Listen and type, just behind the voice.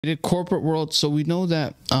corporate world, so we know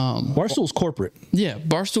that Barstool's corporate. Yeah,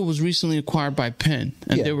 Barstool was recently acquired by Penn,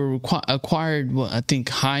 and they were acquired, well, I think,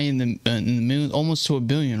 high in the millions, almost to $1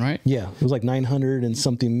 billion, right? Yeah, it was like 900 and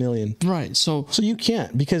something million. Right. So you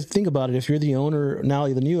can't, because think about it. If you're the owner now,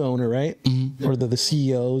 you're the new owner, right? Mm-hmm. Or the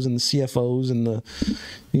CEOs and the CFOs and the,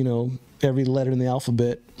 you know, every letter in the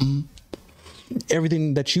alphabet. Mm-hmm.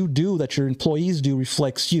 Everything that you do, that your employees do,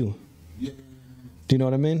 reflects you. Do you know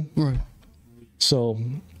what I mean? Right. So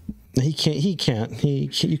you can't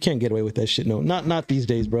get away with that shit. No, not these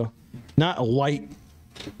days, bro. Not a white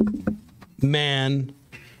man,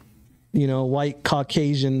 you know, white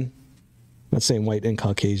Caucasian. Not saying white and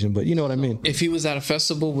Caucasian, but you know what I mean. If he was at a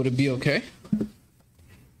festival, would it be okay?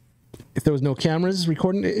 If there was no cameras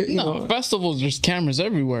recording it, no, festivals, there's cameras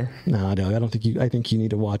everywhere. No, I don't think I think you need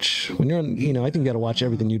to watch when you're on, you know, I think you got to watch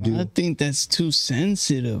everything you do. I think that's too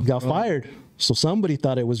sensitive. Got fired. So somebody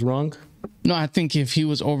thought it was wrong. No, I think if he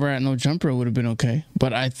was over at No Jumper, it would have been okay.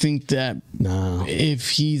 But I think that if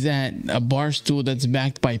he's at a bar stool that's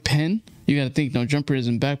backed by Penn, you got to think No Jumper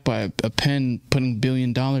isn't backed by a Penn putting $1 billion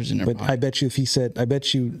in there. But I bet you if he said, I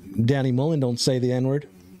bet you Danny Mullen don't say the N-word.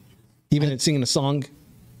 Even in singing a song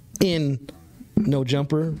in No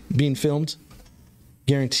Jumper being filmed.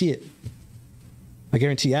 Guarantee it. I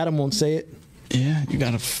guarantee Adam won't say it. Yeah, you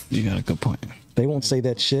got a good point. They won't say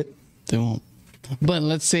that shit. They won't. But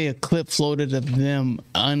let's say a clip floated of them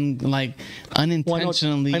unintentionally.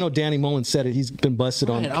 Well, I know Danny Mullen said it. He's been busted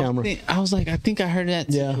on camera. I was like, I think I heard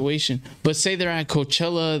that situation. But say they're at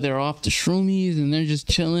Coachella, they're off the shroomies, and they're just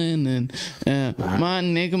chilling, and my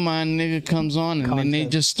nigga comes on, and then they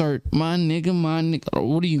just start, my nigga.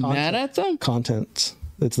 What are you mad at them? Content.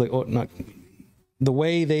 It's like, oh, not the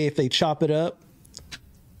way if they chop it up,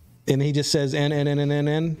 and he just says N.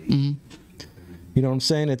 Mm-hmm. You know what I'm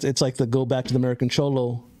saying? It's like the go back to the American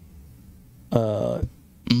Cholo.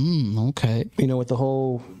 Okay. You know, with the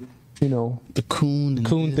whole, you know, the coon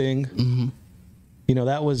thing. Mm-hmm. You know,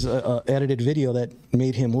 that was a edited video that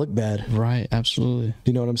made him look bad. Right. Absolutely.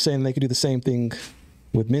 You know what I'm saying? They could do the same thing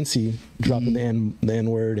with Mintzy, dropping the N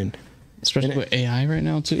word, and especially with AI right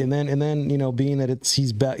now too. And then you know, being that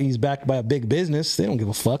he's backed by a big business, they don't give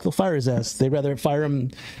a fuck. They'll fire his ass. They'd rather fire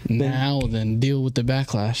him now than deal with the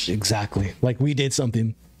backlash. Exactly. Like, we did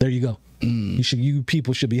something. There you go. You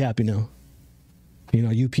people should be happy now. You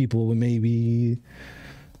know, you people with maybe,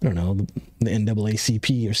 I don't know, the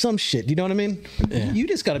NAACP or some shit. You know what I mean? Yeah. You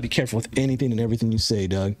just got to be careful with anything and everything you say,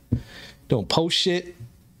 Doug. Don't post shit.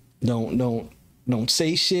 Don't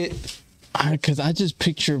say shit. Because I just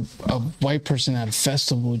picture a white person at a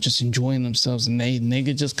festival just enjoying themselves, and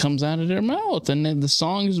nigga just comes out of their mouth, and then the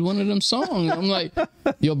song is one of them songs. I'm like,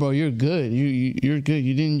 yo, bro, you're good. You're good.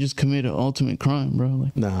 You didn't just commit an ultimate crime, bro.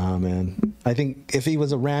 Like, nah, man. I think if he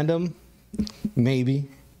was a random, maybe,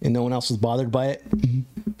 and no one else was bothered by it,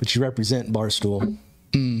 but you represent Barstool.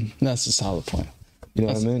 That's a solid point. You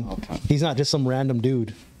know what I mean? He's not just some random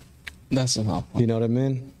dude. That's a solid point. You know what I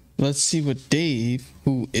mean? Let's see what Dave,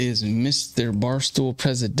 who is Mr. Barstool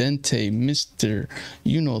Presidente, Mr.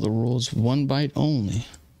 You know the rules, one bite only.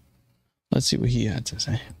 Let's see what he had to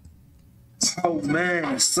say. Oh,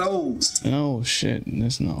 man, so. Oh, shit.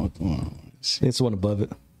 That's not what the one. It's one above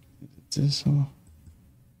it. This one.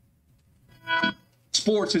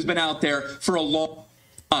 Sports has been out there for a long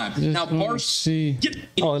time. Now, Barstool.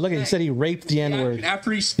 Oh, look, he said he raped the N-word.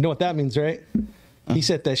 You know what that means, right? He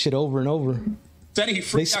said that shit over and over.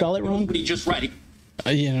 They spell it wrong? He just read it.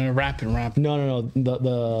 You know, rapping. No.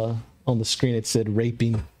 The on the screen it said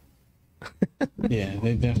raping. Yeah,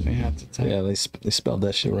 they definitely have to tell. Yeah, they spelled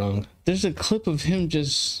that shit wrong. There's a clip of him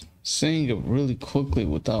just saying it really quickly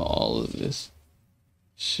without all of this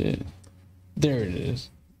shit. There it is.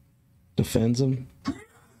 Defends him.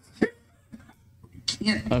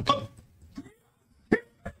 Okay.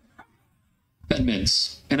 Ben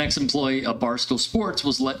Mintzy, an ex-employee of Barstool Sports,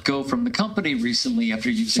 was let go from the company recently after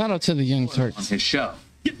using shout out to the Young Turks on his show.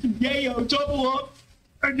 Yayo, double up.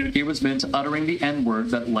 Here was Mintzy uttering the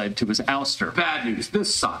N-word that led to his ouster. Bad news.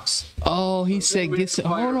 This sucks. Oh, he said, "Get some."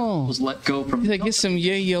 Hold on. Was let go from. He said, "Get some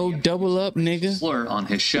yayo, double up, nigga." Slur on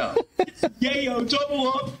his show. Yayo, double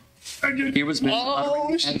up. Here was Mintzy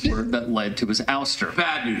uttering the N-word that led to his ouster.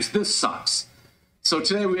 Bad news. This sucks. So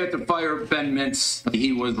today we had to fire Ben Mintzy.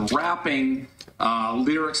 He was rapping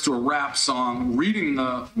lyrics to a rap song, reading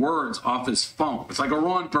the words off his phone. It's like a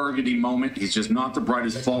Ron Burgundy moment. He's just not the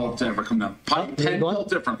brightest bulb to ever come down. Penn felt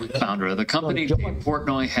differently. Founder of the company, Dave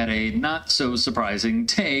Portnoy, had a not-so-surprising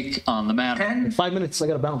take on the matter. Penn 5 minutes, I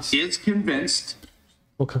gotta bounce. is convinced,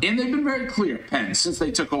 and they've been very clear, Penn, since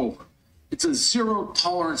they took over, It's a zero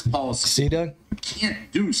tolerance policy. See, Doug? You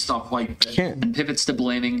can't do stuff like that. Can't. And pivots to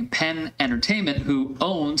blaming Penn Entertainment, who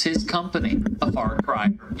owns his company, a far cry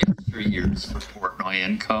from yesteryears for Portnoy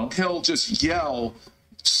and Co. He'll just yell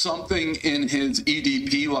something in his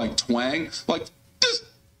EDP like twang, like this,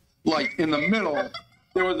 like in the middle.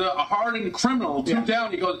 There was a hardened criminal, two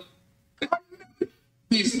down. He goes,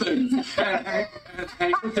 these things, and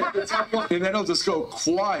then he'll just go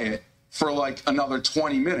quiet for like another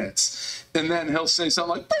 20 minutes, and then he'll say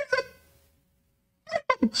something like,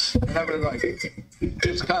 and everybody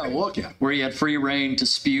just kind of look at him. Where he had free reign to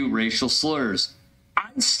spew racial slurs. I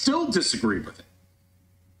still disagree with it,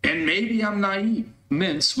 and maybe I'm naive.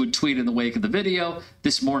 Mintz would tweet in the wake of the video,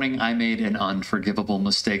 "This morning I made an unforgivable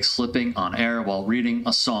mistake slipping on air while reading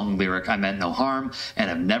a song lyric. I meant no harm and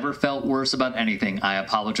have never felt worse about anything. I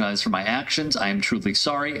apologize for my actions. I am truly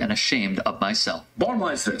sorry and ashamed of myself." Bottom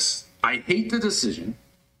line is this. I hate the decision.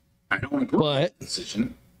 I don't agree with the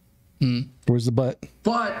decision. Where's the butt?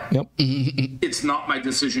 But Yep. it's not my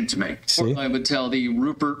decision to make. See? I would tell the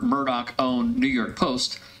Rupert Murdoch-owned New York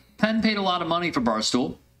Post, Penn paid a lot of money for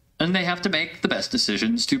Barstool, and they have to make the best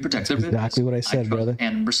decisions to protect their business. Exactly what I said, trust brother.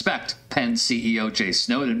 And respect Penn CEO Jay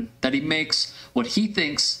Snowden that he makes what he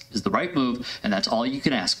thinks is the right move, and that's all you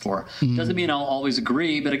can ask for. Doesn't mean I'll always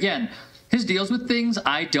agree, but again, his deals with things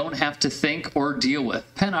I don't have to think or deal with.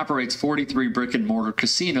 Penn operates 43 brick-and-mortar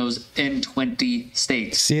casinos in 20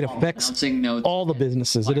 states. See, it affects Announcing notes all the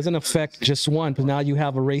businesses. It doesn't affect just one, because now you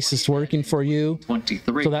have a racist working for you.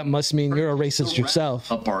 23. So that must mean you're a racist yourself.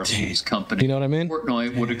 A Barstool's company. You know what I mean?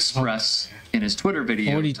 Portnoy would express in his Twitter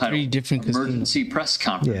video 43 titled different Emergency Press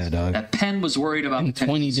Conference Yeah, dog. that Penn was worried about In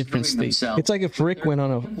 20 Penn different screwing states. themselves. It's like if Rick went on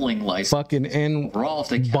a Gambling license. fucking Overall, if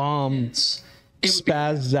they kept bomb, Mintz, it would be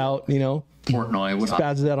spazzed out, you know, Portnoy would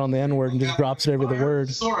spazzes out on the N-word and just drops it every other word.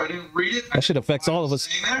 Sorry, I didn't read it. That shit affects all of us.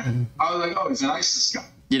 Saying there, I was like, oh, he's an ISIS guy.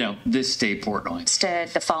 you know, this state Portnoy. Posted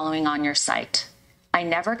the following on your site. I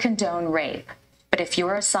never condone rape, but if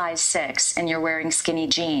you're a size 6 and you're wearing skinny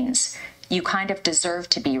jeans, you kind of deserve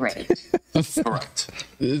to be raped. Correct.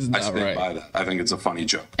 This is I not stand right. by that. I think it's a funny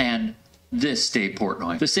joke. And this state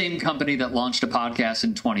Portnoy, the same company that launched a podcast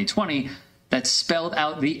in 2020 that spelled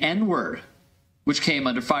out the N-word, which came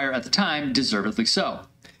under fire at the time, deservedly so.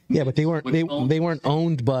 Yeah, but they weren't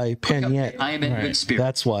owned by Penn yet. I am in good spirit.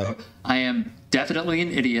 That's why. I am definitely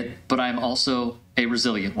an idiot, but I am also a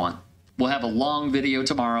resilient one. We'll have a long video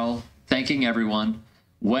tomorrow thanking everyone.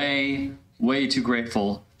 Way, way too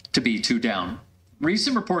grateful to be too down.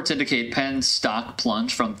 Recent reports indicate Penn's stock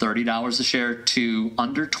plunged from $30 a share to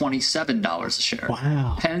under $27 a share.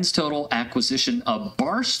 Wow. Penn's total acquisition of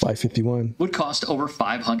Barstool 551. would cost over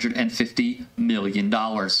 $550 million.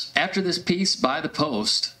 After this piece by the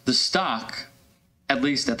Post, the stock, at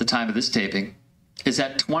least at the time of this taping, is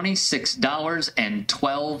at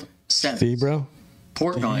 $26.12. See, bro?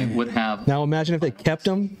 Portnoy would have Now imagine if they kept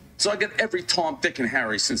him. So I get every Tom, Dick, and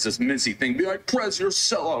Harry since this Mintzy thing be like, Prez, you're a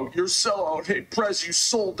sellout. You're a sellout. Hey, Prez, you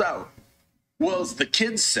sold out. Well, as the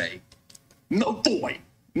kids say, no doy.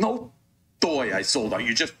 No doy I sold out.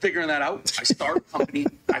 You're just figuring that out? I started a company.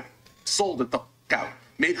 I sold it the fuck out.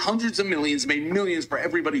 Made hundreds of millions, made millions for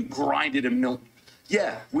everybody who grinded and milked.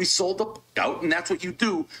 Yeah, we sold the fuck out, and that's what you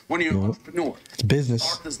do when you're an entrepreneur. It's business.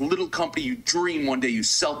 Start this little company, you dream one day you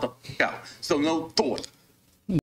sell the fuck out. So no doy.